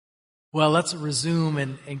Well, let's resume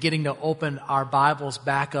in getting to open our Bibles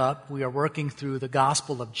back up. We are working through the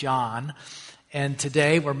Gospel of John, and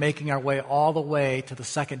today we're making our way all the way to the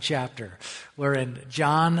second chapter. We're in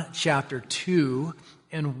John chapter 2,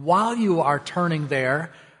 and while you are turning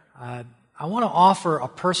there, I want to offer a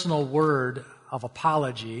personal word of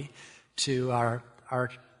apology to our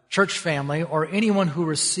church family or anyone who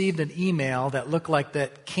received an email that looked like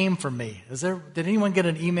that came from me. Did anyone get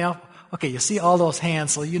an email? Okay, you see all those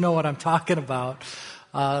hands, so you know what I'm talking about.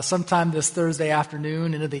 Sometime this Thursday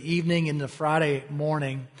afternoon, into the evening, into Friday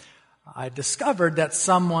morning, I discovered that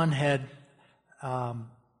someone had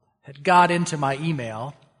got into my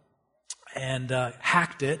email and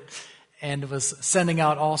hacked it and was sending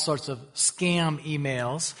out all sorts of scam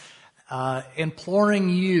emails, imploring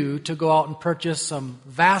you to go out and purchase some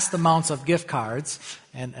vast amounts of gift cards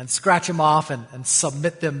and scratch them off and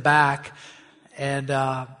submit them back. And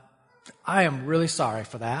I am really sorry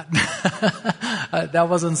for that. That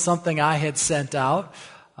wasn't something I had sent out,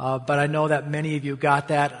 but I know that many of you got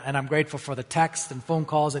that, and I'm grateful for the texts and phone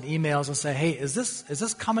calls and emails and say, hey, is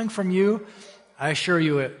this coming from you? I assure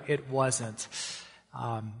you it wasn't.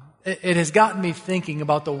 It has gotten me thinking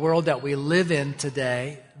about the world that we live in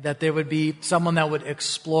today, that there would be someone that would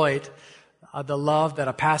exploit the love that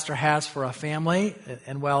a pastor has for a family,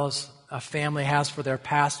 as well as a family has for their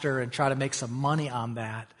pastor, and try to make some money on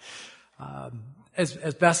that.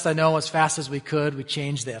 As best I know, as fast as we could, we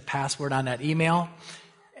changed the password on that email.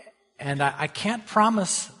 And I can't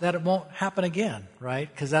promise that it won't happen again, right?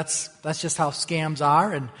 Because that's just how scams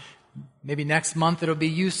are. And maybe next month it'll be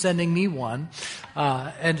you sending me one.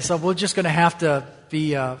 And so we're just going to have to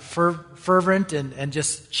be fervent and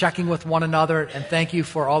just checking with one another. And thank you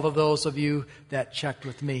for all of those of you that checked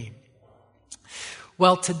with me.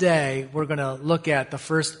 Well, today we're going to look at the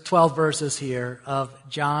first 12 verses here of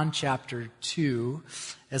John chapter 2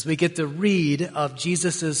 as we get to read of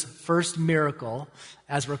Jesus' first miracle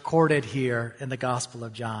as recorded here in the Gospel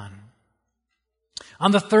of John.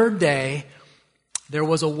 On the third day, there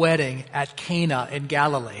was a wedding at Cana in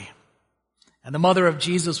Galilee, and the mother of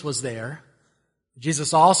Jesus was there.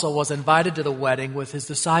 Jesus also was invited to the wedding with his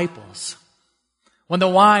disciples. When the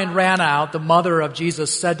wine ran out, the mother of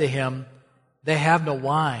Jesus said to him, "They have no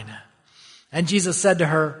wine." And Jesus said to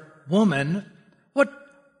her, "Woman,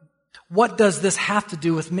 what does this have to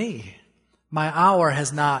do with me? My hour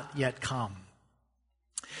has not yet come."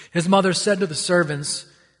 His mother said to the servants,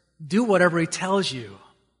 "Do whatever he tells you."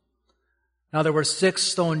 Now there were 6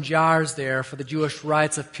 stone jars there for the Jewish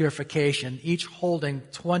rites of purification, each holding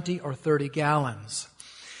 20 or 30 gallons.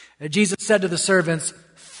 And Jesus said to the servants,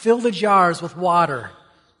 "Fill the jars with water."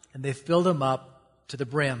 And they filled them up to the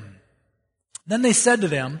brim. Then they said to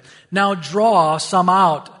them, "Now draw some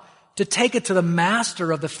out to take it to the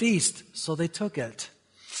master of the feast." So they took it.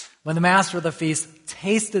 When the master of the feast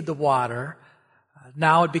tasted the water,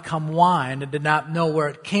 now it had become wine, and did not know where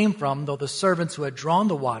it came from, though the servants who had drawn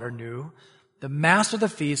the water knew, the master of the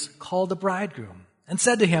feast called the bridegroom and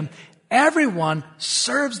said to him, "Everyone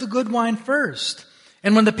serves the good wine first,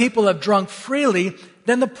 and when the people have drunk freely,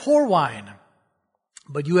 then the poor wine.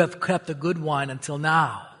 But you have kept the good wine until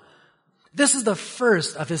now." This is the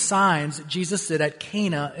first of his signs Jesus did at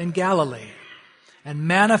Cana in Galilee, and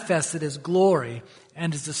manifested his glory,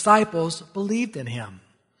 and his disciples believed in him.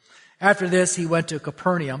 After this, he went to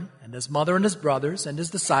Capernaum, and his mother and his brothers and his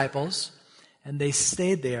disciples, and they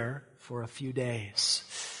stayed there for a few days.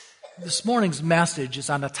 This morning's message is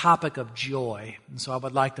on the topic of joy, and so I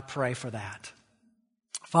would like to pray for that.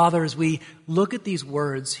 Father, as we look at these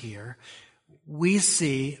words here, we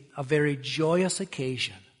see a very joyous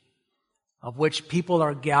occasion of which people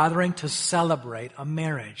are gathering to celebrate a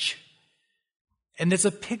marriage. And it's a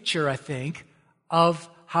picture, I think, of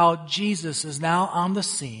how Jesus is now on the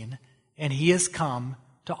scene, and he has come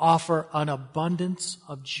to offer an abundance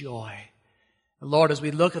of joy. Lord, as we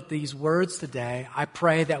look at these words today, I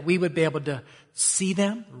pray that we would be able to see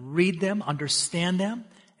them, read them, understand them,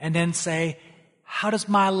 and then say, how does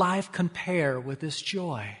my life compare with this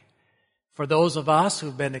joy? For those of us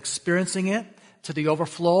who've been experiencing it to the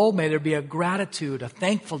overflow, may there be a gratitude, a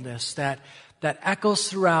thankfulness that echoes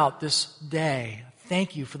throughout this day.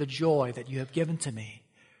 Thank you for the joy that you have given to me.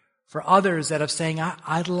 For others that are saying,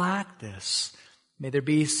 I lack this, may there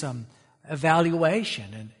be some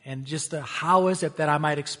evaluation and just how is it that I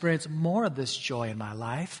might experience more of this joy in my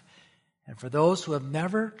life. And for those who have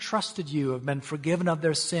never trusted you, have been forgiven of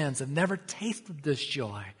their sins, have never tasted this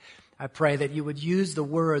joy, I pray that you would use the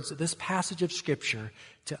words of this passage of Scripture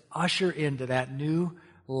to usher into that new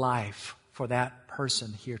life for that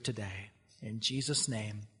person here today. In Jesus'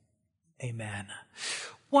 name, amen.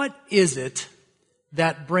 What is it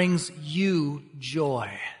that brings you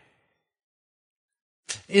joy?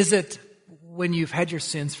 Is it when you've had your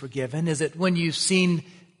sins forgiven? Is it when you've seen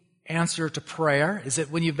answer to prayer? Is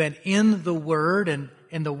it when you've been in the Word and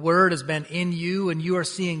the Word has been in you and you are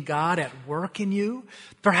seeing God at work in you?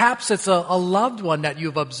 Perhaps it's a loved one that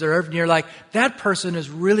you've observed and you're like, that person is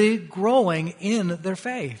really growing in their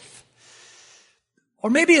faith. Or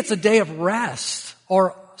maybe it's a day of rest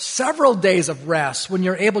or several days of rest when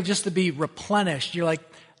you're able just to be replenished. You're like,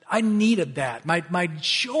 I needed that. My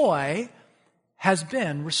joy has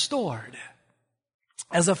been restored.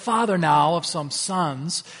 As a father now of some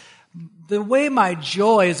sons, the way my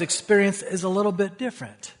joy is experienced is a little bit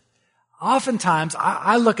different. Oftentimes,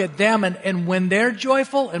 I look at them and when they're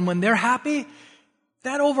joyful and when they're happy,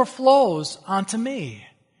 that overflows onto me.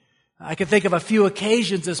 I can think of a few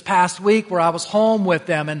occasions this past week where I was home with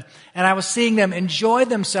them and I was seeing them enjoy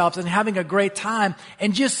themselves and having a great time,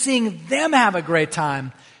 and just seeing them have a great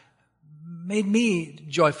time made me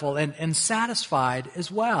joyful and satisfied as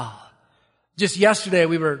well. Just yesterday,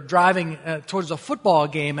 we were driving towards a football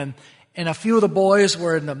game, and a few of the boys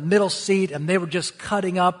were in the middle seat, and they were just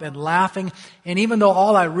cutting up and laughing. And even though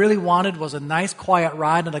all I really wanted was a nice, quiet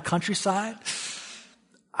ride in the countryside,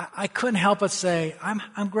 I couldn't help but say,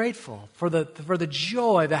 I'm grateful for the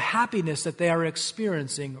joy, the happiness that they are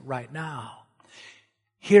experiencing right now.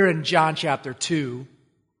 Here in John chapter 2,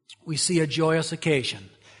 we see a joyous occasion.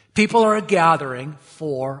 People are gathering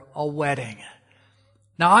for a wedding.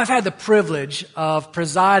 Now, I've had the privilege of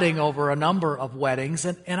presiding over a number of weddings,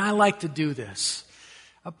 and I like to do this.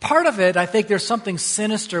 A part of it, I think there's something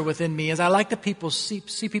sinister within me, is I like to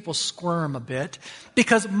see people squirm a bit,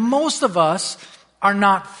 because most of us are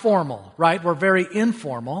not formal, right? We're very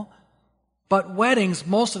informal, but weddings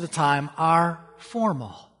most of the time are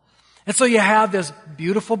formal. And so you have this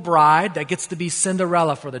beautiful bride that gets to be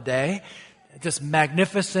Cinderella for the day, this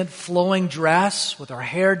magnificent flowing dress with her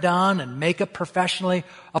hair done and makeup professionally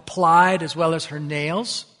applied, as well as her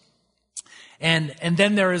nails. And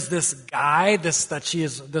then there is this guy,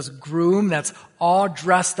 this groom that's all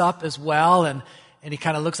dressed up as well, and he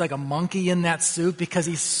kind of looks like a monkey in that suit because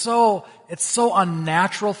it's so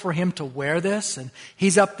unnatural for him to wear this, and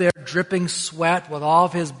he's up there dripping sweat with all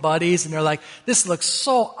of his buddies, and they're like, this looks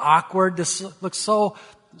so awkward, this looks so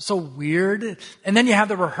weird. And then you have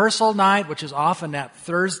the rehearsal night, which is often that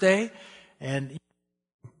Thursday, and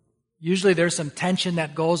usually there's some tension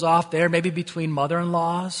that goes off there, maybe between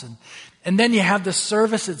mother-in-laws, and then you have the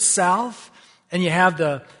service itself, and you have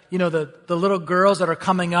the little girls that are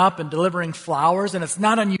coming up and delivering flowers, and it's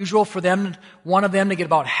not unusual for one of them to get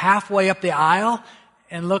about halfway up the aisle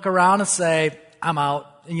and look around and say, I'm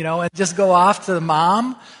out, and just go off to the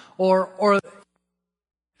mom, or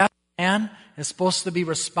that man is supposed to be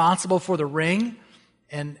responsible for the ring,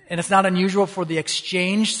 and it's not unusual for the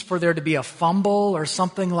exchange for there to be a fumble or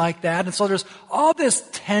something like that. And so there's all this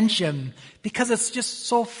tension because it's just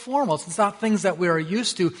so formal. It's not things that we are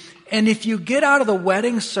used to. And if you get out of the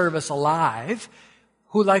wedding service alive,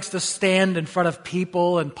 who likes to stand in front of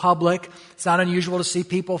people in public, it's not unusual to see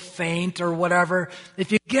people faint or whatever.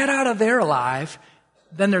 If you get out of there alive,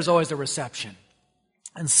 then there's always a reception.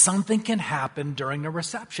 And something can happen during the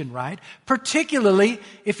reception, right? Particularly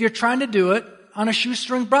if you're trying to do it on a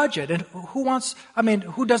shoestring budget. And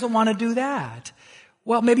who doesn't want to do that?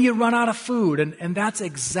 Well, maybe you run out of food. And that's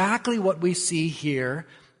exactly what we see here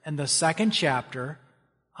in the second chapter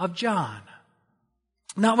of John.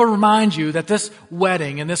 Now, I will remind you that this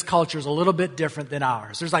wedding in this culture is a little bit different than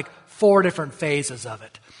ours. There's like 4 different phases of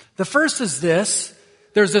it. The first is this.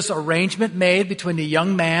 There's this arrangement made between the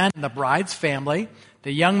young man and the bride's family.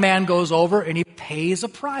 The young man goes over and he pays a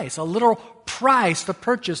price, a little price to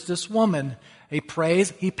purchase this woman. He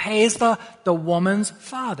pays the woman's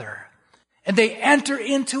father. And they enter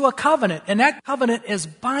into a covenant, and that covenant is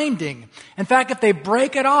binding. In fact, if they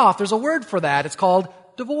break it off, there's a word for that. It's called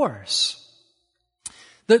divorce.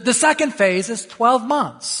 The second phase is 12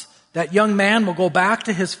 months. That young man will go back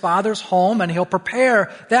to his father's home and he'll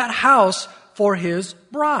prepare that house for his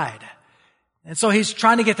bride. And so he's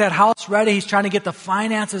trying to get that house ready. He's trying to get the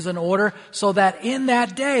finances in order so that in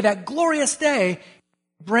that day, that glorious day,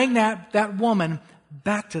 bring that woman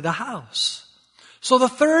back to the house. So the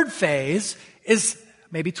third phase is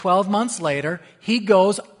maybe 12 months later. He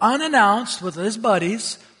goes unannounced with his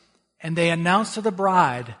buddies, and they announce to the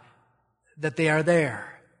bride that they are there.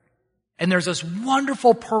 And there's this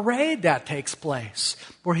wonderful parade that takes place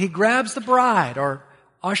where he grabs the bride, or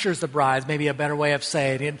ushers the bride, maybe a better way of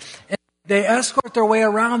saying it. And they escort their way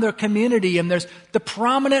around their community, and there's the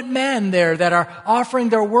prominent men there that are offering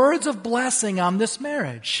their words of blessing on this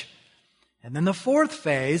marriage. And then the fourth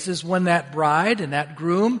phase is when that bride and that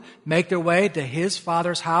groom make their way to his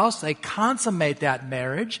father's house. They consummate that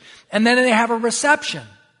marriage, and then they have a reception.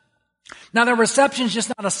 Now, the reception is just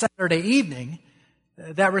not a Saturday evening.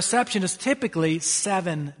 That reception is typically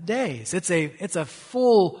 7 days. It's a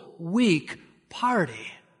full week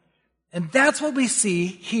party. And that's what we see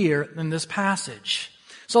here in this passage.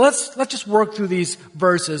 So let's just work through these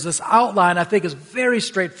verses. This outline, I think, is very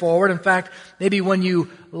straightforward. In fact, maybe when you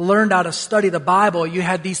learned how to study the Bible, you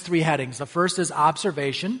had these three headings. The first is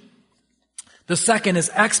observation. The second is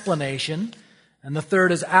explanation. And the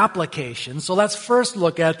third is application. So let's first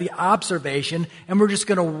look at the observation, and we're just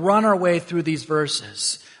going to run our way through these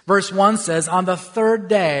verses. Verse 1 says, on the third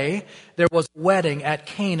day, there was a wedding at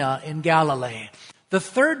Cana in Galilee. The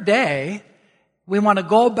third day, we want to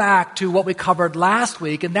go back to what we covered last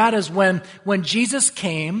week, and that is when Jesus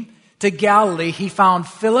came to Galilee, he found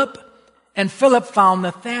Philip, and Philip found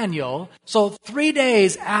Nathanael. So 3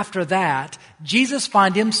 days after that, Jesus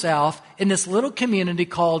found himself in this little community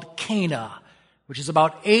called Cana, which is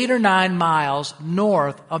about 8 or 9 miles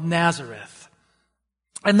north of Nazareth.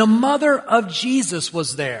 And the mother of Jesus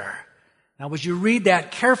was there. Now, as you read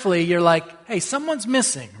that carefully, you're like, hey, someone's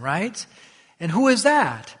missing, right? And who is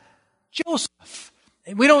that? Joseph.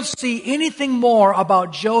 We don't see anything more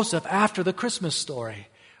about Joseph after the Christmas story.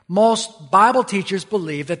 Most Bible teachers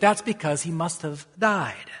believe that that's because he must have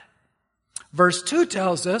died. Verse 2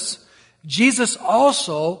 tells us Jesus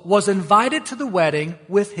also was invited to the wedding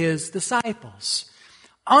with his disciples.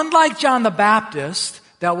 Unlike John the Baptist,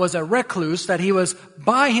 that was a recluse, that he was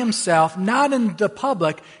by himself, not in the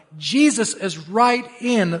public, Jesus is right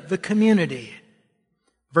in the community.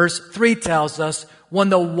 Verse 3 tells us, when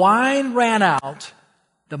the wine ran out,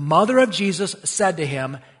 the mother of Jesus said to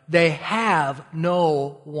him, they have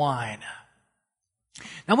no wine.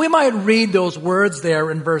 Now we might read those words there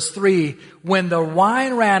in verse 3, when the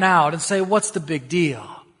wine ran out, and say, what's the big deal?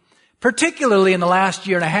 Particularly in the last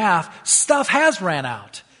year and a half, stuff has ran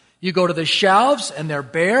out. You go to the shelves and they're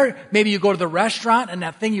bare. Maybe you go to the restaurant and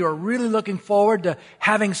that thing you are really looking forward to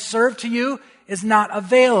having served to you is not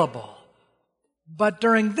available. But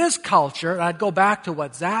during this culture, and I'd go back to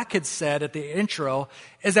what Zach had said at the intro,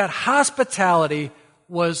 is that hospitality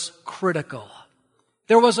was critical.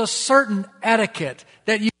 There was a certain etiquette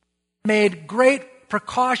that you made great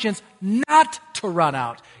precautions not to run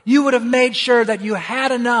out. You would have made sure that you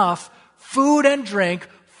had enough food and drink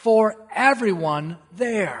for everyone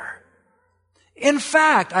there. In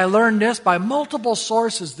fact, I learned this by multiple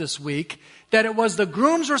sources this week, that it was the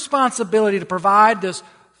groom's responsibility to provide this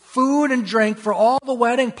food and drink for all the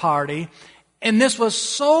wedding party, and this was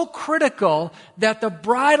so critical that the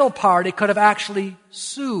bridal party could have actually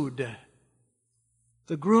sued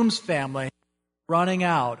the groom's family running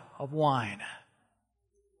out of wine.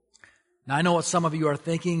 Now, I know what some of you are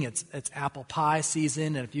thinking. It's apple pie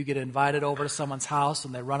season, and if you get invited over to someone's house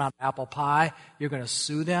and they run out of apple pie, you're going to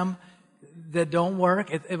sue them. That don't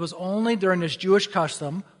work. It was only during this Jewish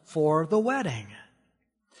custom for the wedding.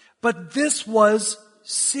 But this was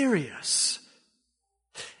serious.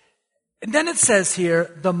 And then it says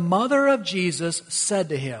here, the mother of Jesus said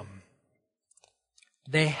to him,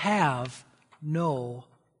 they have no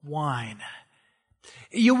wine.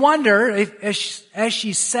 You wonder if, as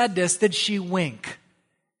she said this, did she wink?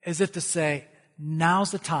 As if to say,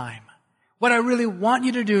 now's the time. What I really want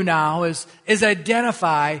you to do now is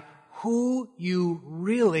identify who you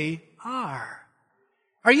really are.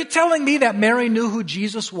 Are you telling me that Mary knew who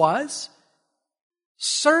Jesus was?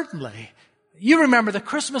 Certainly. You remember the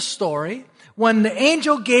Christmas story when the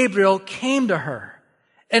angel Gabriel came to her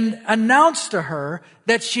and announced to her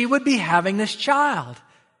that she would be having this child.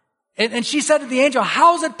 And she said to the angel,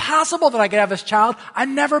 how is it possible that I could have this child? I've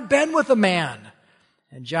never been with a man.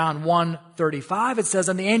 In John 1:35, it says,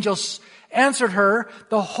 and the angel answered her,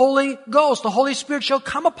 the Holy Ghost, the Holy Spirit shall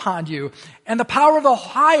come upon you, and the power of the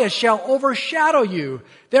highest shall overshadow you.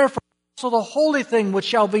 Therefore, also the holy thing which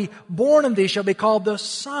shall be born in thee shall be called the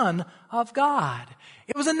Son of God.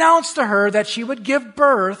 It was announced to her that she would give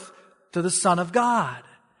birth to the Son of God.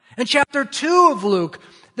 In chapter 2 of Luke,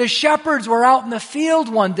 the shepherds were out in the field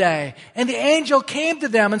one day, and the angel came to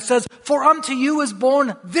them and says, for unto you is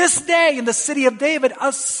born this day in the city of David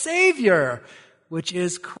a Savior, which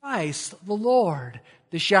is Christ the Lord.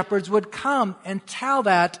 The shepherds would come and tell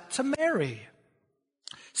that to Mary.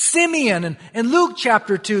 Simeon in Luke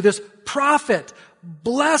chapter 2, this prophet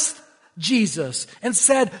blessed Jesus and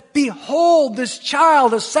said, behold, this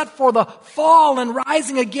child is set for the fall and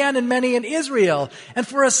rising again in many in Israel, and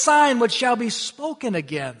for a sign which shall be spoken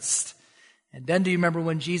against. And then do you remember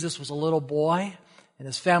when Jesus was a little boy And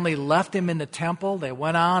his family left him in the temple. They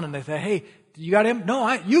went on and they said, hey, you got him?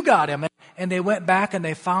 No, you got him. And they went back and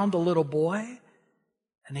they found the little boy.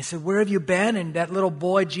 And they said, where have you been? And that little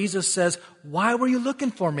boy, Jesus says, why were you looking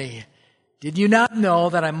for me? Did you not know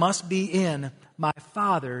that I must be in my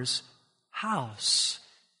Father's house?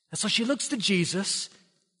 And so she looks to Jesus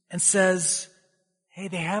and says, hey,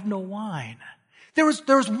 they have no wine. There was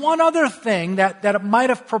one other thing that might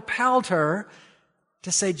have propelled her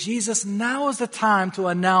to say, Jesus, now is the time to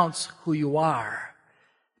announce who you are.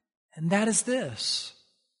 And that is this.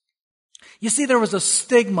 You see, there was a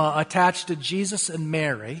stigma attached to Jesus and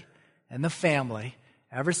Mary and the family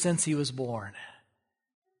ever since he was born.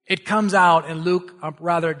 It comes out in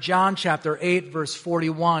John chapter 8, verse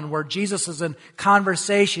 41, where Jesus is in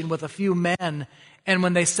conversation with a few men, and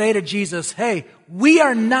when they say to Jesus, hey, we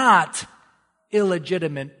are not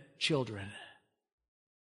illegitimate children.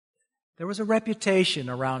 There was a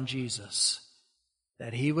reputation around Jesus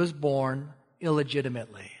that he was born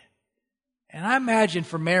illegitimately. And I imagine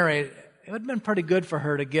for Mary, it would have been pretty good for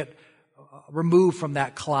her to get removed from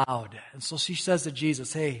that cloud. And so she says to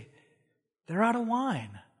Jesus, hey, they're out of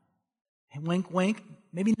wine. And wink, wink,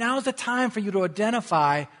 maybe now's the time for you to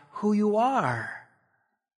identify who you are.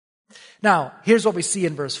 Now, here's what we see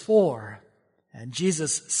in verse 4. And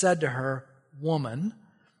Jesus said to her, woman,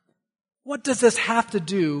 what does this have to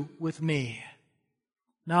do with me?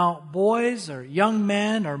 Now, boys or young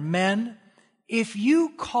men or men, if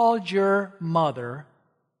you called your mother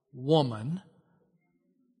woman,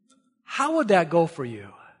 how would that go for you?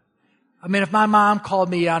 I mean, if my mom called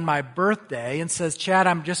me on my birthday and says, Chad,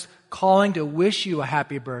 I'm just calling to wish you a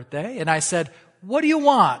happy birthday, and I said, what do you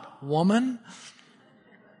want, woman?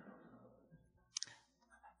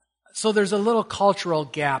 So there's a little cultural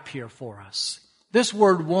gap here for us. This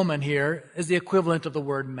word woman here is the equivalent of the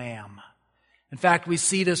word ma'am. In fact, we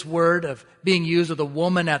see this word of being used of the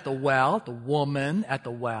woman at the well,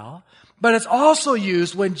 but it's also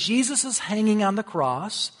used when Jesus is hanging on the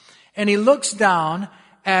cross and he looks down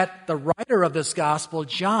at the writer of this gospel,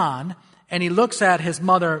 John, and he looks at his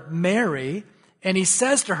mother, Mary, and he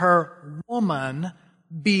says to her, woman,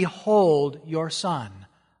 behold your son.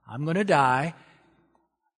 I'm going to die.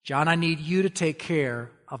 John, I need you to take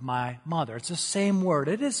care of my mother. It's the same word.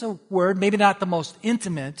 It is a word, maybe not the most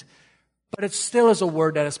intimate, but it still is a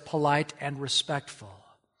word that is polite and respectful.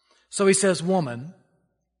 So he says, woman,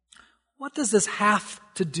 what does this have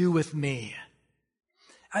to do with me?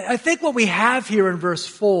 I think what we have here in verse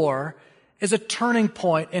 4 is a turning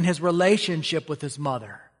point in his relationship with his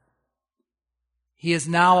mother. He is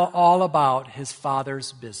now all about his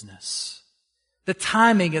father's business. The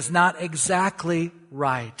timing is not exactly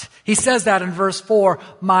right. He says that in verse 4,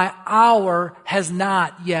 my hour has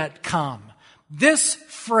not yet come. This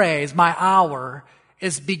phrase, my hour,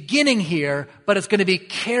 is beginning here, but it's going to be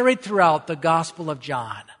carried throughout the Gospel of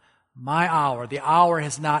John. My hour, the hour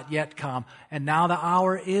has not yet come, and now the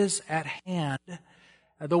hour is at hand.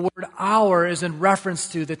 The word hour is in reference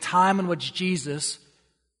to the time in which Jesus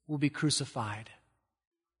will be crucified,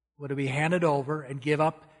 will be handed over and give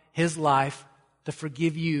up his life to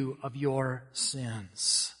forgive you of your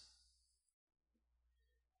sins.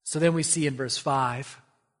 So then we see in verse 5,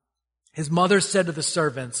 his mother said to the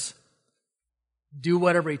servants, do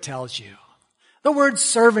whatever he tells you. The word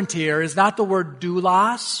servant here is not the word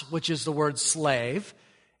doulos, which is the word slave.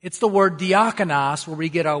 It's the word diakonos, where we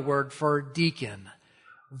get our word for deacon.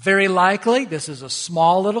 Very likely, this is a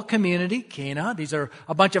small little community, Cana. These are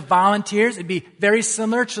a bunch of volunteers. It'd be very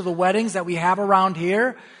similar to the weddings that we have around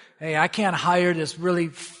here. Hey, I can't hire this really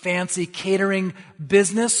fancy catering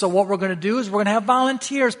business, so what we're going to do is we're going to have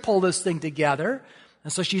volunteers pull this thing together.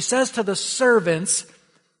 And so she says to the servants,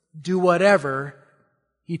 do whatever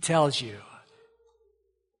he tells you.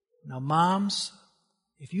 Now, moms,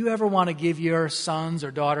 if you ever want to give your sons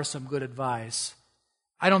or daughters some good advice,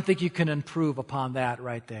 I don't think you can improve upon that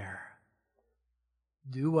right there.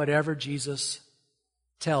 Do whatever Jesus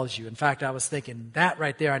tells you. In fact, I was thinking that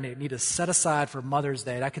right there I need to set aside for Mother's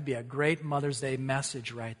Day. That could be a great Mother's Day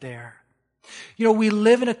message right there. You know, we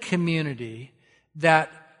live in a community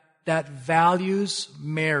that values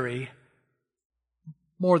Mary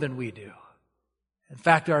more than we do. In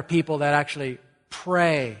fact, there are people that actually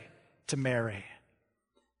pray to Mary.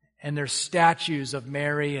 And there's statues of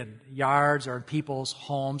Mary in yards or in people's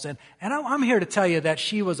homes. And I'm here to tell you that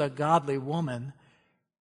she was a godly woman,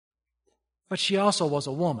 but she also was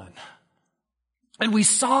a woman. And we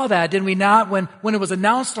saw that, didn't we not, when it was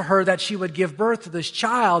announced to her that she would give birth to this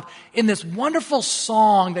child, in this wonderful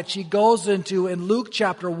song that she goes into in Luke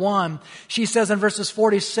chapter 1. She says in verses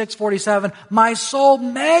 46, 47, "My soul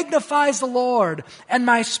magnifies the Lord, and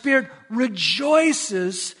my spirit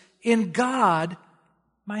rejoices in God,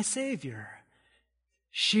 my Savior."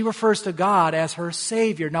 She refers to God as her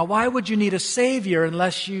Savior. Now, why would you need a Savior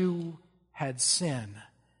unless you had sin?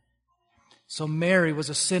 So Mary was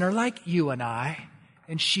a sinner like you and I,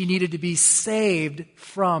 and she needed to be saved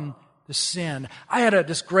from the sin. I had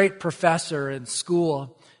this great professor in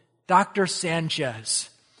school, Dr. Sanchez,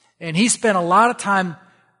 and he spent a lot of time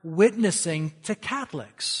witnessing to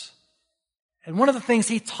Catholics. And one of the things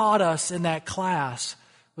he taught us in that class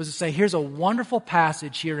was to say, here's a wonderful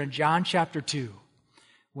passage here in John chapter 2.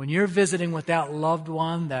 When you're visiting with that loved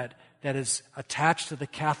one that is attached to the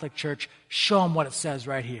Catholic Church, show them what it says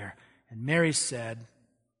right here. And Mary said,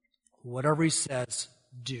 whatever he says,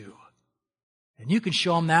 do. And you can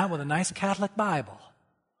show them that with a nice Catholic Bible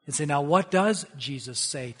and say, now what does Jesus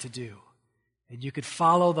say to do? And you could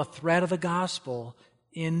follow the thread of the gospel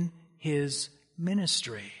in his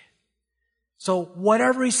ministry. So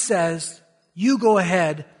whatever he says, you go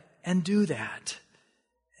ahead and do that.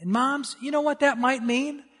 And moms, you know what that might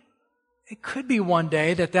mean? It could be one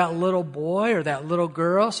day that little boy or that little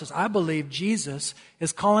girl says, I believe Jesus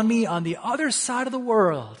is calling me on the other side of the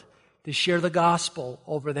world to share the gospel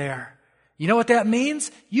over there. You know what that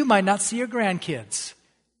means? You might not see your grandkids,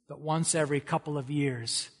 but once every couple of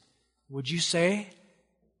years. Would you say,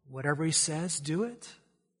 whatever he says, do it?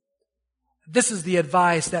 This is the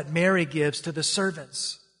advice that Mary gives to the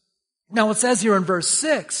servants. Now it says here in verse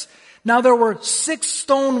 6, now there were 6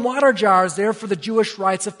 stone water jars there for the Jewish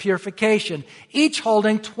rites of purification, each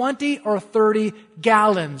holding 20 or 30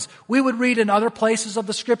 gallons. We would read in other places of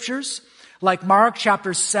the scriptures, like Mark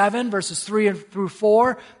chapter 7, verses 3 through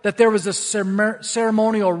 4, that there was a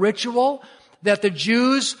ceremonial ritual, that the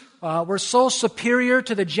Jews were so superior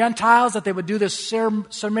to the Gentiles that they would do this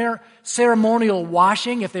ceremonial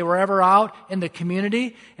washing if they were ever out in the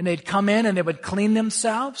community, and they'd come in and they would clean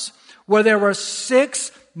themselves, where there were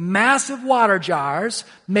 6 massive water jars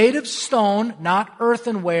made of stone, not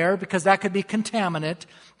earthenware, because that could be contaminant,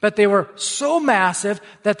 but they were so massive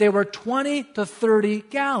that they were 20 to 30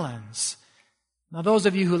 gallons. Now those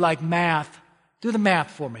of you who like math, do the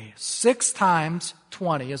math for me. 6 times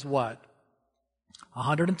 20 is what?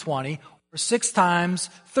 120. Or 6 times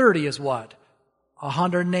 30 is what?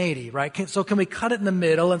 180, right? So can we cut it in the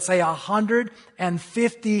middle and say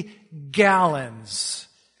 150 gallons?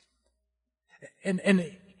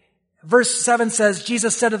 And verse 7 says,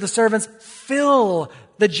 Jesus said to the servants, fill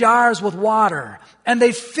the jars with water. And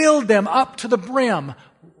they filled them up to the brim.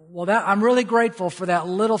 Well, I'm really grateful for that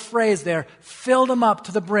little phrase there, filled them up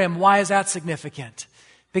to the brim. Why is that significant?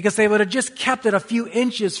 Because they would have just kept it a few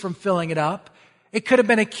inches from filling it up. It could have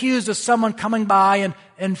been accused of someone coming by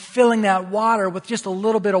and filling that water with just a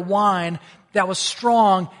little bit of wine that was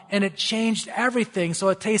strong, and it changed everything, so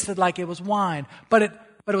it tasted like it was wine. But it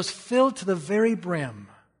was filled to the very brim.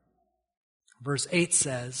 Verse 8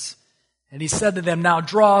 says, and he said to them, now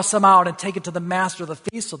draw some out and take it to the master of the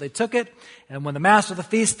feast. So they took it, and when the master of the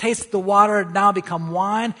feast tasted the water, it had now become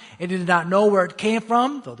wine, and he did not know where it came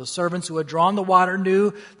from, though the servants who had drawn the water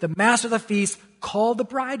knew. The master of the feast called the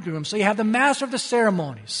bridegroom. So you have the master of the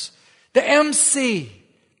ceremonies, the MC.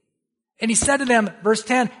 And he said to them, verse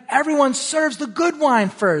 10, everyone serves the good wine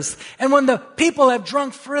first. And when the people have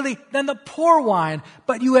drunk freely, then the poor wine.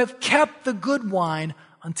 But you have kept the good wine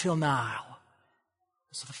until now.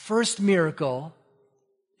 So the first miracle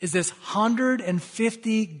is this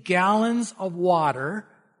 150 gallons of water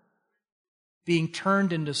being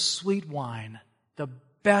turned into sweet wine, the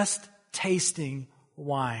best tasting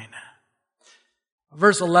wine.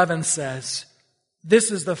 Verse 11 says,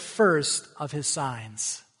 this is the first of his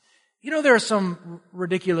signs. You know, there are some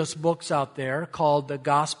ridiculous books out there called the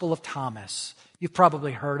Gospel of Thomas. You've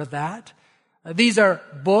probably heard of that. These are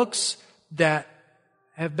books that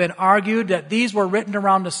have been argued that these were written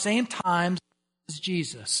around the same time as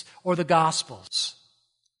Jesus or the Gospels.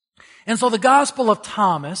 And so the Gospel of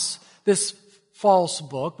Thomas, this false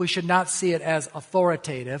book, we should not see it as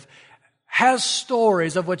authoritative, has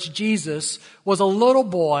stories of which Jesus was a little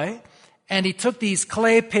boy, and he took these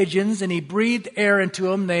clay pigeons and he breathed air into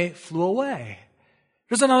them, they flew away.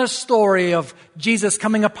 There's another story of Jesus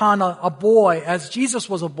coming upon a boy as Jesus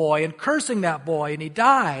was a boy and cursing that boy, and he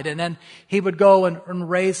died, and then he would go and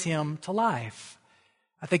raise him to life.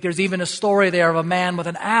 I think there's even a story there of a man with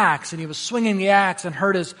an axe, and he was swinging the axe and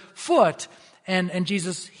hurt his foot, and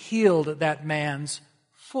Jesus healed that man's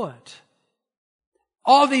foot.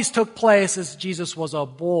 All these took place as Jesus was a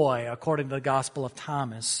boy, according to the Gospel of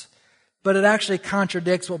Thomas. But it actually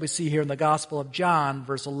contradicts what we see here in the Gospel of John,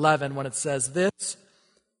 verse 11, when it says this,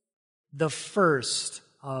 the first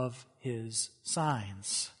of his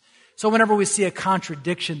signs. So whenever we see a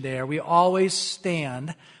contradiction there, we always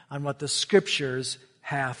stand on what the Scriptures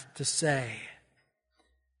have to say.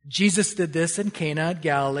 Jesus did this in Cana of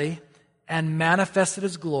Galilee and manifested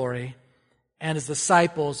his glory, and his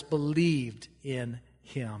disciples believed in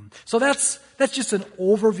him. So that's just an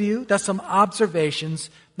overview. That's some observations.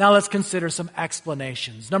 Now let's consider some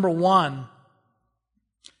explanations. Number one,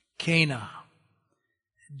 Cana.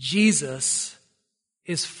 Jesus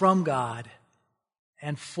is from God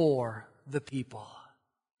and for the people.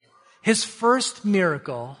 His first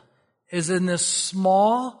miracle is in this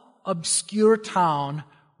small, obscure town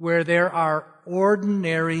where there are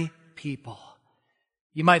ordinary people.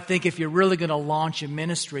 You might think if you're really going to launch a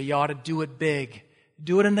ministry, you ought to do it big.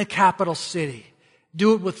 Do it in the capital city.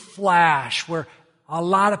 Do it with flash where a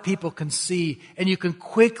lot of people can see and you can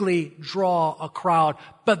quickly draw a crowd.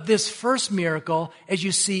 But this first miracle, as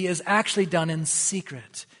you see, is actually done in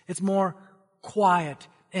secret. It's more quiet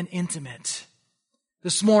and intimate.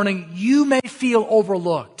 This morning, you may feel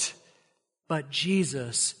overlooked, but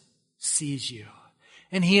Jesus sees you.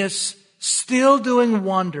 And he is still doing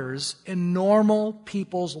wonders in normal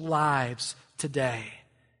people's lives today.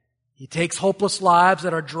 He takes hopeless lives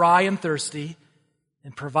that are dry and thirsty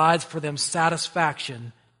and provides for them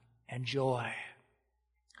satisfaction and joy.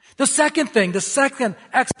 The second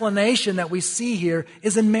explanation that we see here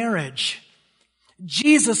is in marriage.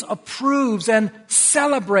 Jesus approves and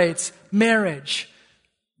celebrates marriage.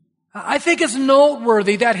 I think it's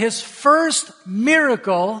noteworthy that his first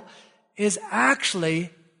miracle is actually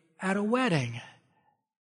at a wedding.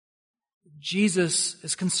 Jesus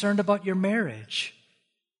is concerned about your marriage.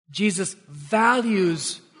 Jesus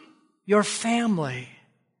values your family.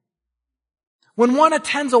 When one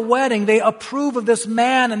attends a wedding, they approve of this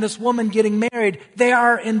man and this woman getting married. They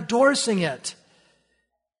are endorsing it.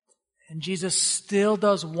 And Jesus still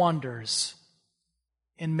does wonders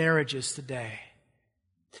in marriages today.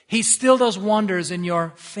 He still does wonders in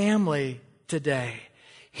your family today.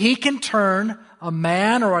 He can turn a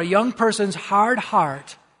man or a young person's hard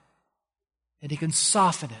heart and he can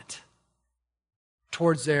soften it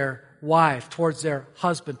towards their wife, towards their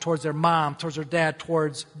husband, towards their mom, towards their dad,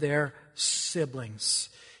 towards their siblings.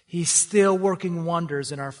 He's still working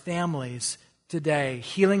wonders in our families today,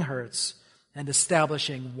 healing hurts and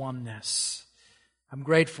establishing oneness. I'm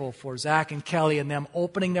grateful for Zach and Kelly and them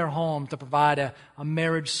opening their home to provide a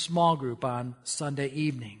marriage small group on Sunday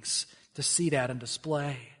evenings to see that and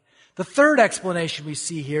display. The third explanation we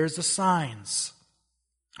see here is the signs.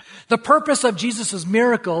 The purpose of Jesus'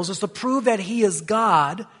 miracles is to prove that he is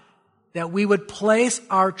God, that we would place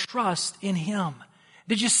our trust in him.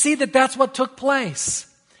 Did you see that that's what took place?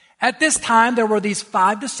 At this time, there were these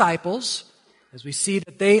 5 disciples, as we see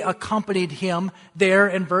that they accompanied him there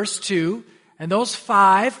in verse 2. And those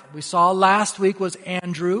 5, we saw last week, was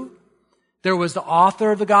Andrew. There was the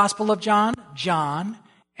author of the Gospel of John, John.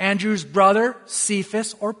 Andrew's brother,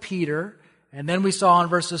 Cephas or Peter. And then we saw in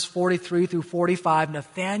verses 43 through 45,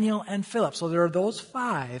 Nathanael and Philip. So there are those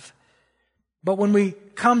 5. But when we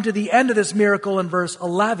come to the end of this miracle in verse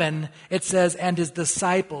 11, it says, and his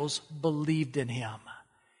disciples believed in him.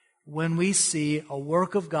 When we see a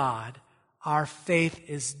work of God, our faith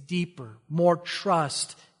is deeper, more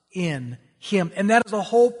trust in him. And that is the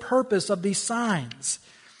whole purpose of these signs.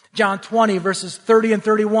 John 20, verses 30 and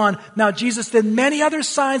 31. Now Jesus did many other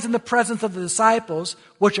signs in the presence of the disciples,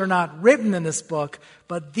 which are not written in this book,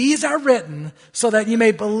 but these are written so that you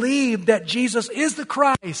may believe that Jesus is the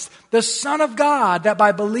Christ, the Son of God, that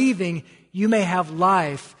by believing you may have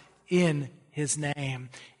life in his name.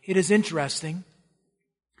 It is interesting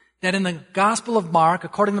that in the Gospel of Mark,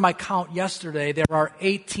 according to my count yesterday, there are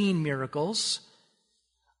 18 miracles.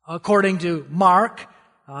 According to Mark,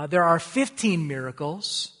 there are 15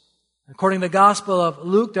 miracles. According to the Gospel of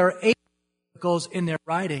Luke, there are 8 miracles in their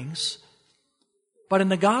writings. But in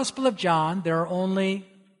the Gospel of John, there are only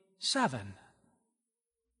 7.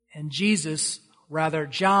 And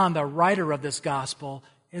John, the writer of this Gospel,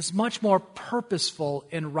 is much more purposeful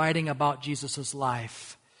in writing about Jesus'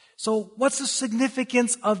 life. So what's the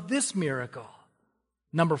significance of this miracle?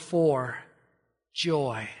 Number 4,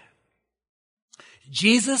 joy.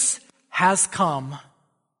 Jesus has come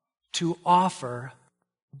to offer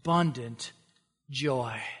abundant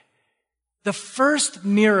joy. The first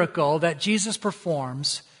miracle that Jesus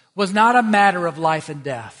performs was not a matter of life and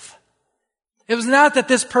death. It was not that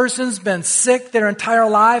this person's been sick their entire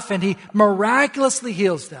life and he miraculously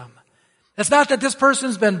heals them. It's not that this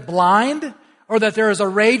person's been blind, or that there is a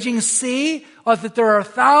raging sea, or that there are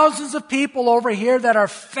thousands of people over here that are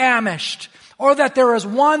famished, or that there is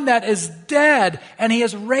one that is dead and he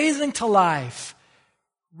is raising to life.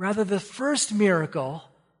 Rather, the first miracle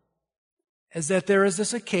is that there is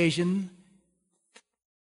this occasion,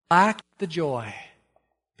 lack the joy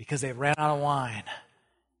because they ran out of wine.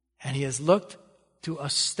 And he has looked to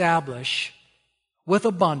establish with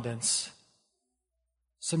abundance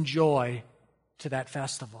some joy to that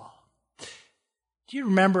festival. Do you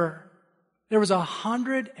remember there was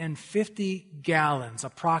 150 gallons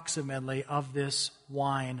approximately of this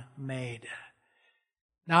wine made?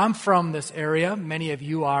 Now, I'm from this area. Many of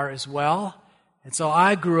you are as well. And so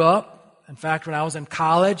I grew up. In fact, when I was in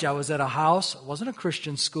college, I was at a house. It wasn't a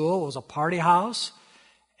Christian school. It was a party house.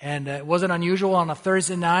 And it wasn't unusual on a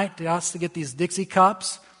Thursday night to us to get these Dixie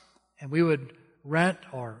cups. And we would rent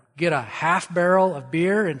or get a half barrel of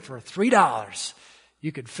beer. And for $3,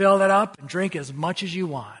 you could fill that up and drink as much as you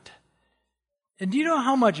want. And do you know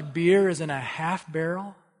how much beer is in a half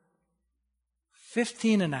barrel?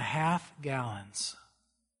 15.5 gallons.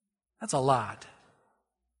 That's a lot.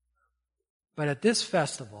 But at this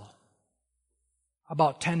festival,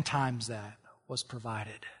 about 10 times that was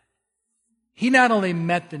provided. He not only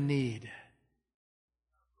met the need,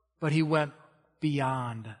 but he went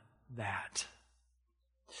beyond that.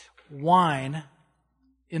 Wine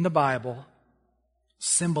in the Bible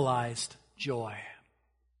symbolized joy.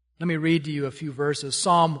 Let me read to you a few verses.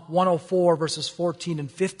 Psalm 104, verses 14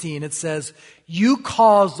 and 15. It says, "You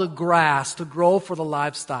cause the grass to grow for the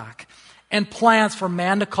livestock, and plants for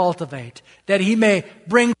man to cultivate, that he may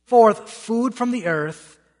bring forth food from the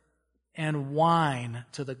earth, and wine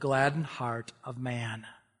to the gladdened heart of man."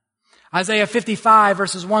 Isaiah 55,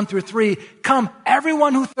 verses 1 through 3. "Come,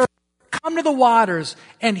 everyone who thirsts, come to the waters,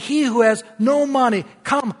 and he who has no money,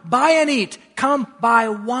 come, buy and eat. Come, buy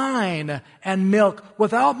wine and milk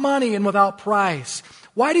without money and without price.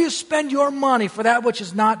 Why do you spend your money for that which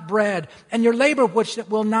is not bread, and your labor which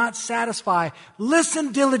will not satisfy?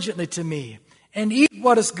 Listen diligently to me, and eat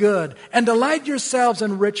what is good, and delight yourselves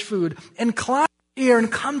in rich food. Incline your ear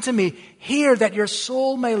and come to me. Hear that your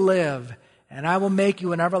soul may live, and I will make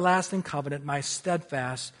you an everlasting covenant, my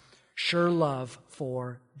steadfast, sure love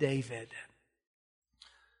for David."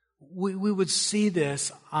 We would see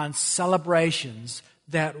this on celebrations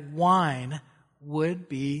that wine would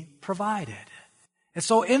be provided. And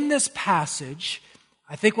so in this passage,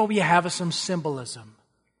 I think what we have is some symbolism.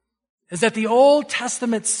 Is that the Old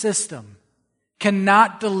Testament system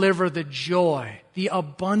cannot deliver the joy, the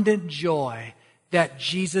abundant joy that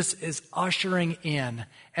Jesus is ushering in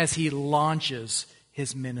as he launches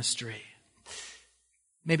his ministry.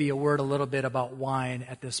 Maybe a word a little bit about wine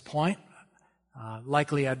at this point.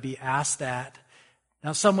 Likely I'd be asked that.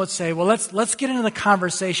 Now some would say, well, let's get into the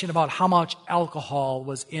conversation about how much alcohol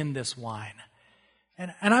was in this wine.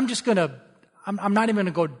 And I'm not even going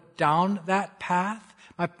to go down that path.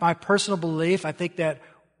 My personal belief, I think that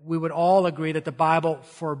we would all agree that the Bible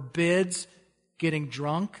forbids getting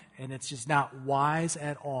drunk, and it's just not wise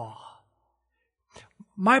at all.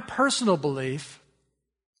 My personal belief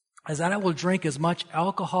is that I will drink as much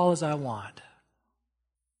alcohol as I want.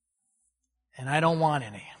 And I don't want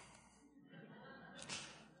any.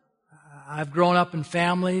 I've grown up in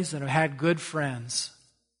families and have had good friends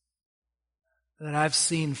that I've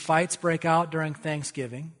seen fights break out during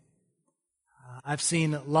Thanksgiving. I've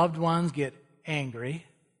seen loved ones get angry.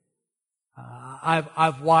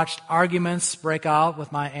 I've watched arguments break out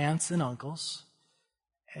with my aunts and uncles.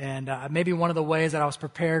 And maybe one of the ways that I was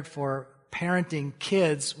prepared for parenting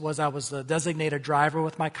kids was I was the designated driver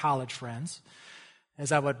with my college friends.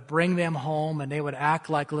 As I would bring them home and they would act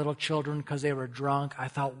like little children because they were drunk, I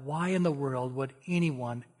thought, why in the world would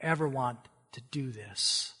anyone ever want to do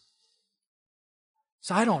this?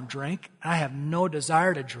 So I don't drink. I have no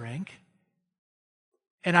desire to drink.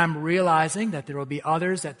 And I'm realizing that there will be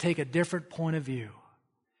others that take a different point of view.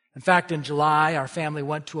 In fact, in July, our family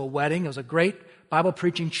went to a wedding. It was a great Bible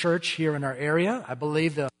preaching church here in our area. I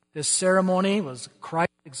believe this ceremony was Christ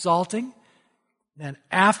exalting. And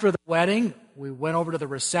after the wedding, we went over to the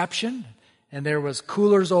reception, and there was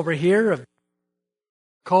coolers over here of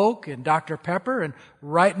Coke and Dr. Pepper, and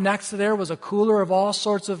right next to there was a cooler of all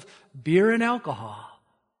sorts of beer and alcohol.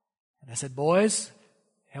 And I said, boys,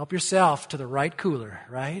 help yourself to the right cooler,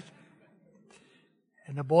 right?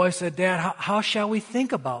 And the boy said, Dad, how shall we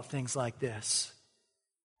think about things like this?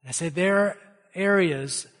 And I said, there are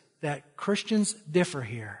areas that Christians differ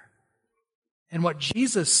here. And what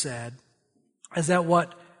Jesus said is that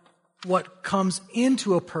what comes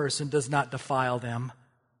into a person does not defile them,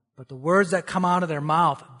 But the words that come out of their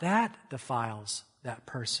mouth, that defiles that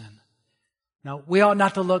person. Now, we ought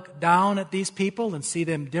not to look down at these people and see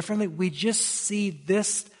them differently. We just see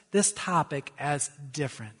this topic as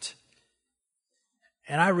different.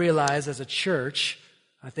 And I realize as a church,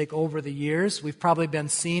 I think over the years, we've probably been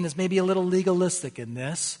seen as maybe a little legalistic in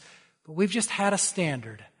this, but we've just had a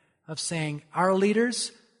standard of saying, our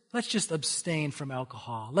leaders, let's just abstain from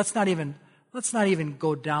alcohol. Let's not even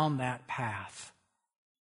go down that path.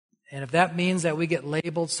 And if that means that we get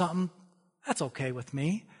labeled something, that's okay with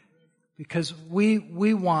me. Because we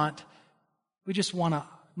just want to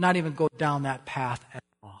not even go down that path at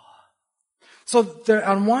all. So there,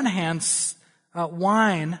 on one hand,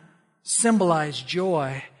 wine symbolized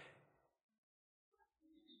joy.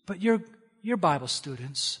 But you're Bible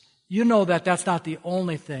students. You know that that's not the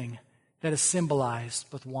only thing that is symbolized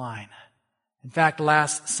with wine. In fact,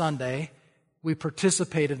 last Sunday, we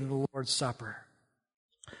participated in the Lord's Supper.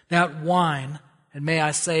 That wine, and may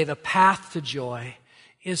I say the path to joy,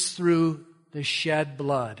 is through the shed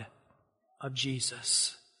blood of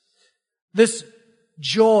Jesus. This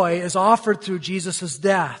joy is offered through Jesus'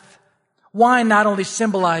 death. Wine not only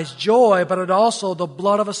symbolized joy, but it also the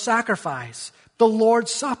blood of a sacrifice, the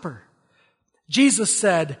Lord's Supper. Jesus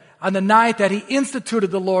said on the night that He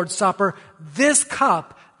instituted the Lord's Supper, "This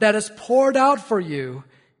cup that is poured out for you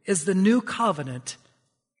is the new covenant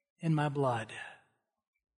in my blood."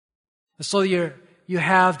 So you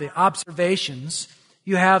have the observations,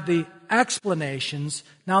 you have the explanations.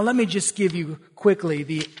 Now let me just give you quickly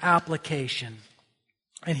the application.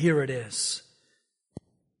 And here it is.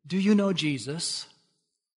 Do you know Jesus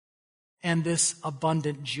and this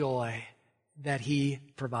abundant joy that He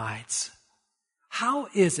provides? How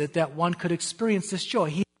is it that one could experience this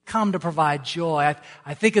joy? He come to provide joy.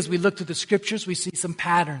 I think as we look through the Scriptures, we see some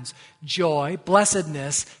patterns. Joy,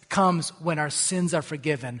 blessedness, comes when our sins are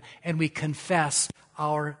forgiven and we confess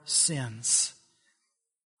our sins.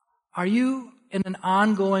 Are you in an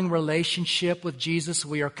ongoing relationship with Jesus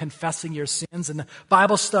where you're confessing your sins? In the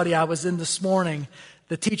Bible study I was in this morning,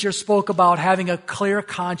 the teacher spoke about having a clear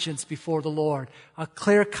conscience before the Lord. A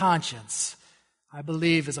clear conscience, I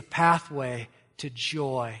believe, is a pathway to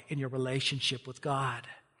joy in your relationship with God.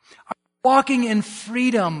 Are you walking in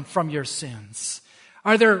freedom from your sins?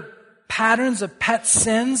 Are there patterns of pet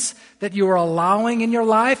sins that you are allowing in your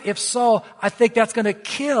life? If so, I think that's going to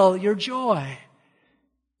kill your joy.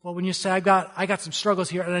 Well, when you say, I got some struggles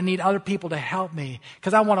here and I need other people to help me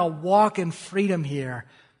because I want to walk in freedom here,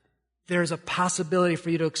 there's a possibility for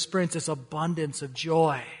you to experience this abundance of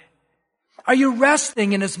joy. Are you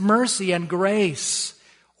resting in His mercy and grace?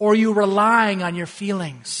 Or are you relying on your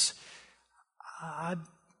feelings?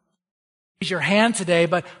 Raise your hand today,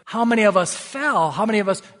 but how many of us fell? How many of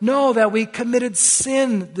us know that we committed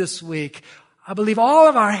sin this week? I believe all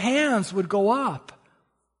of our hands would go up.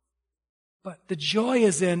 But the joy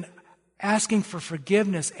is in asking for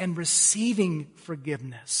forgiveness and receiving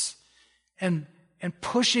forgiveness. And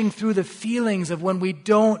pushing through the feelings of when we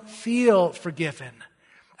don't feel forgiven.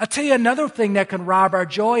 I'll tell you another thing that can rob our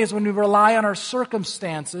joy is when we rely on our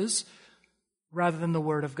circumstances rather than the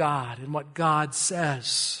Word of God and what God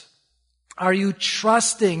says. Are you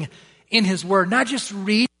trusting in His Word? Not just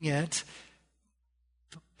reading it,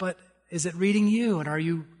 but is it reading you? And are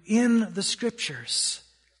you in the Scriptures?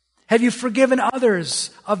 Have you forgiven others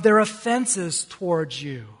of their offenses towards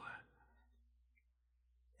you?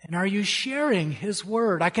 And are you sharing His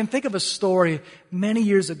Word? I can think of a story many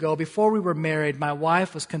years ago, before we were married. My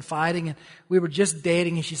wife was confiding, and we were just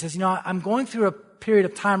dating, and she says, I'm going through a period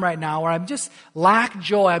of time right now where I'm just lack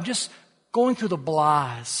joy. I'm just going through the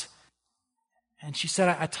blahs. And she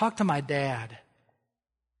said, I talked to my dad,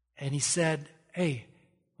 and he said, hey,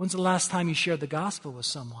 when's the last time you shared the gospel with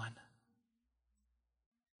someone?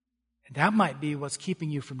 And that might be what's keeping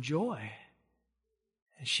you from joy.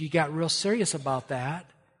 And she got real serious about that.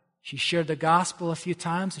 She shared the gospel a few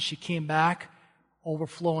times, and she came back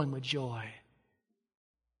overflowing with joy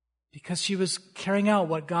because she was carrying out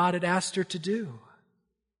what God had asked her to do.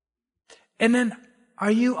 And then,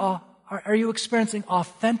 are you experiencing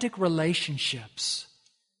authentic relationships?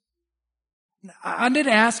 I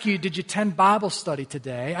didn't ask you, did you attend Bible study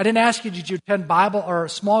today? I didn't ask you, did you attend Bible or a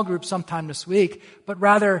small group sometime this week? But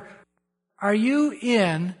rather, are you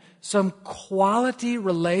in some quality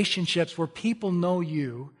relationships where people know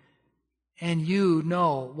you and you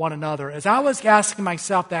know one another? As I was asking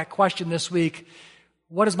myself that question this week,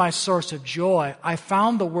 what is my source of joy? I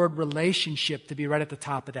found the word relationship to be right at the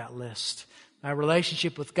top of that list. My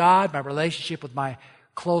relationship with God, my relationship with my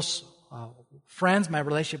close friends, my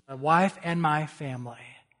relationship with my wife, and my family.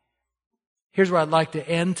 Here's where I'd like to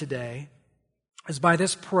end today. is by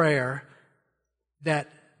this prayer that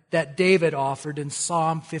David offered in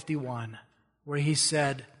Psalm 51, where he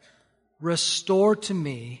said, "Restore to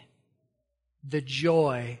me the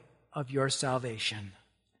joy of your salvation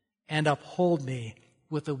and uphold me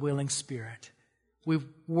with a willing spirit." We've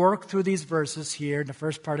worked through these verses here in the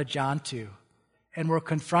first part of John 2, and we're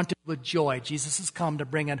confronted with joy. Jesus has come to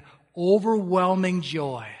bring an overwhelming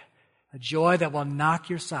joy, a joy that will knock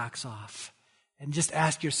your socks off. And just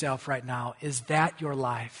ask yourself right now, is that your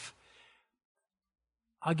life?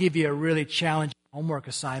 I'll give you a really challenging homework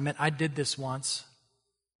assignment. I did this once.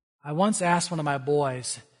 I once asked one of my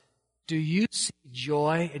boys, "Do you see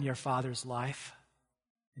joy in your father's life?"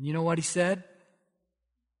 And you know what he said?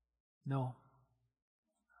 No.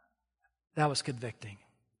 That was convicting.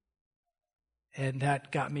 And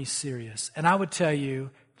that got me serious. And I would tell you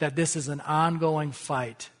that this is an ongoing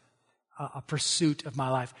fight, a pursuit of my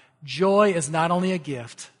life. Joy is not only a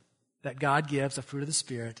gift that God gives, a fruit of the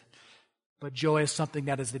Spirit, but joy is something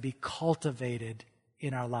that is to be cultivated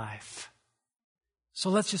in our life. So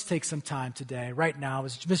let's just take some time today, right now,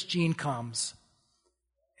 as Miss Jean comes.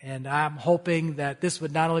 And I'm hoping that this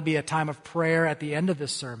would not only be a time of prayer at the end of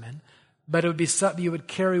this sermon, but it would be something you would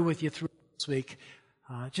carry with you through this week.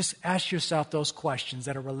 Just ask yourself those questions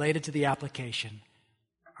that are related to the application.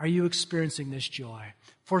 Are you experiencing this joy?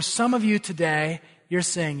 For some of you today, you're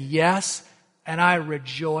saying yes, and I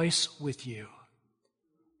rejoice with you.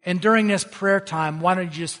 And during this prayer time, why don't you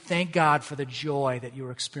just thank God for the joy that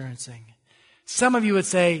you're experiencing? Some of you would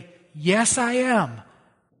say, yes, I am,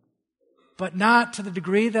 but not to the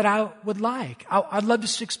degree that I would like. I'd love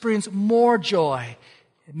to experience more joy.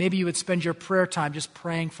 Maybe you would spend your prayer time just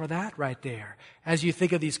praying for that right there. As you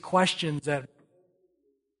think of these questions, that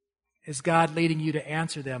is God leading you to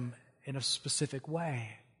answer them in a specific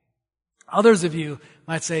way? Others of you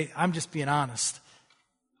might say, I'm just being honest.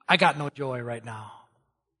 I got no joy right now.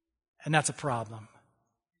 And that's a problem.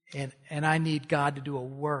 And I need God to do a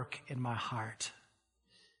work in my heart.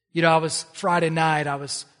 You know, Friday night, I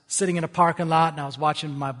was sitting in a parking lot and I was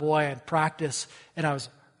watching my boy at practice, and I was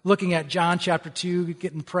looking at John chapter 2,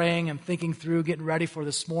 praying and thinking through, getting ready for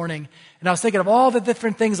this morning. And I was thinking of all the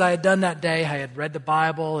different things I had done that day. I had read the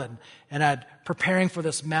Bible and I'd preparing for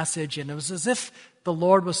this message. And it was as if the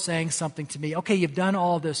Lord was saying something to me. Okay, you've done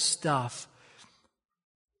all this stuff.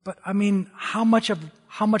 But I mean, how much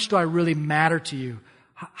do I really matter to you?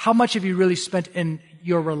 How much have you really spent in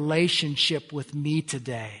your relationship with me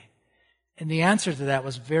today? And the answer to that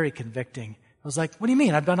was very convicting. I was like, what do you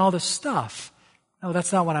mean? I've done all this stuff. No,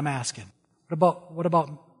 that's not what I'm asking. What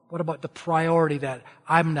about the priority that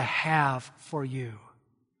I'm to have for you?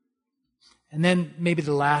 And then maybe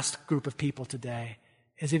the last group of people today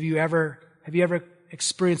is, have you ever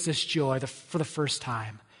experienced this joy for the first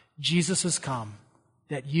time? Jesus has come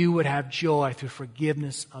that you would have joy through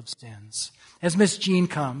forgiveness of sins. As Miss Jean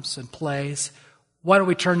comes and plays, why don't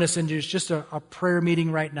we turn this into just a prayer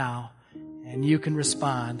meeting right now, and you can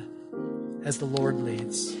respond as the Lord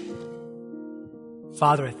leads.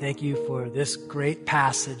 Father, I thank you for this great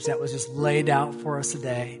passage that was just laid out for us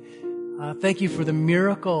today. Thank you for the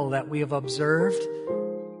miracle that we have observed.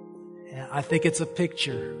 I think it's a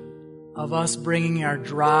picture of us bringing our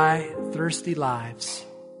dry, thirsty lives,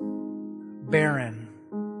 barren,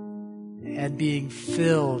 and being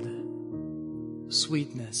filled with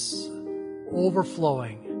sweetness,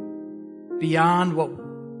 overflowing beyond what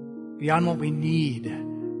we need,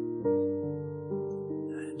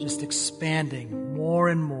 just expanding more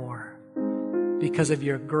and more because of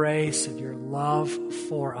your grace, of your love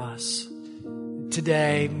for us.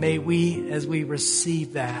 Today, may we, as we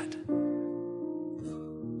receive that,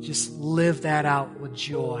 just live that out with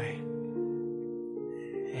joy.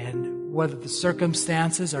 And whether the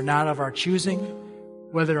circumstances are not of our choosing,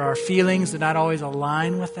 whether our feelings do not always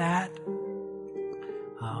align with that,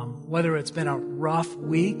 whether it's been a rough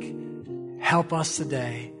week, help us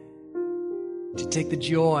today to take the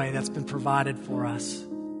joy that's been provided for us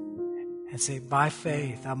and say, by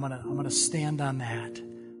faith, I'm gonna stand on that.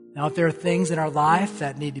 Now, if there are things in our life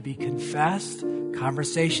that need to be confessed,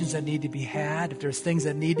 conversations that need to be had, if there's things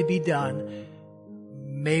that need to be done,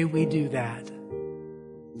 may we do that.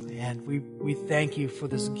 And we thank you for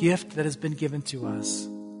this gift that has been given to us.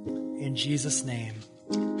 In Jesus' name,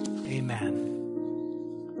 amen.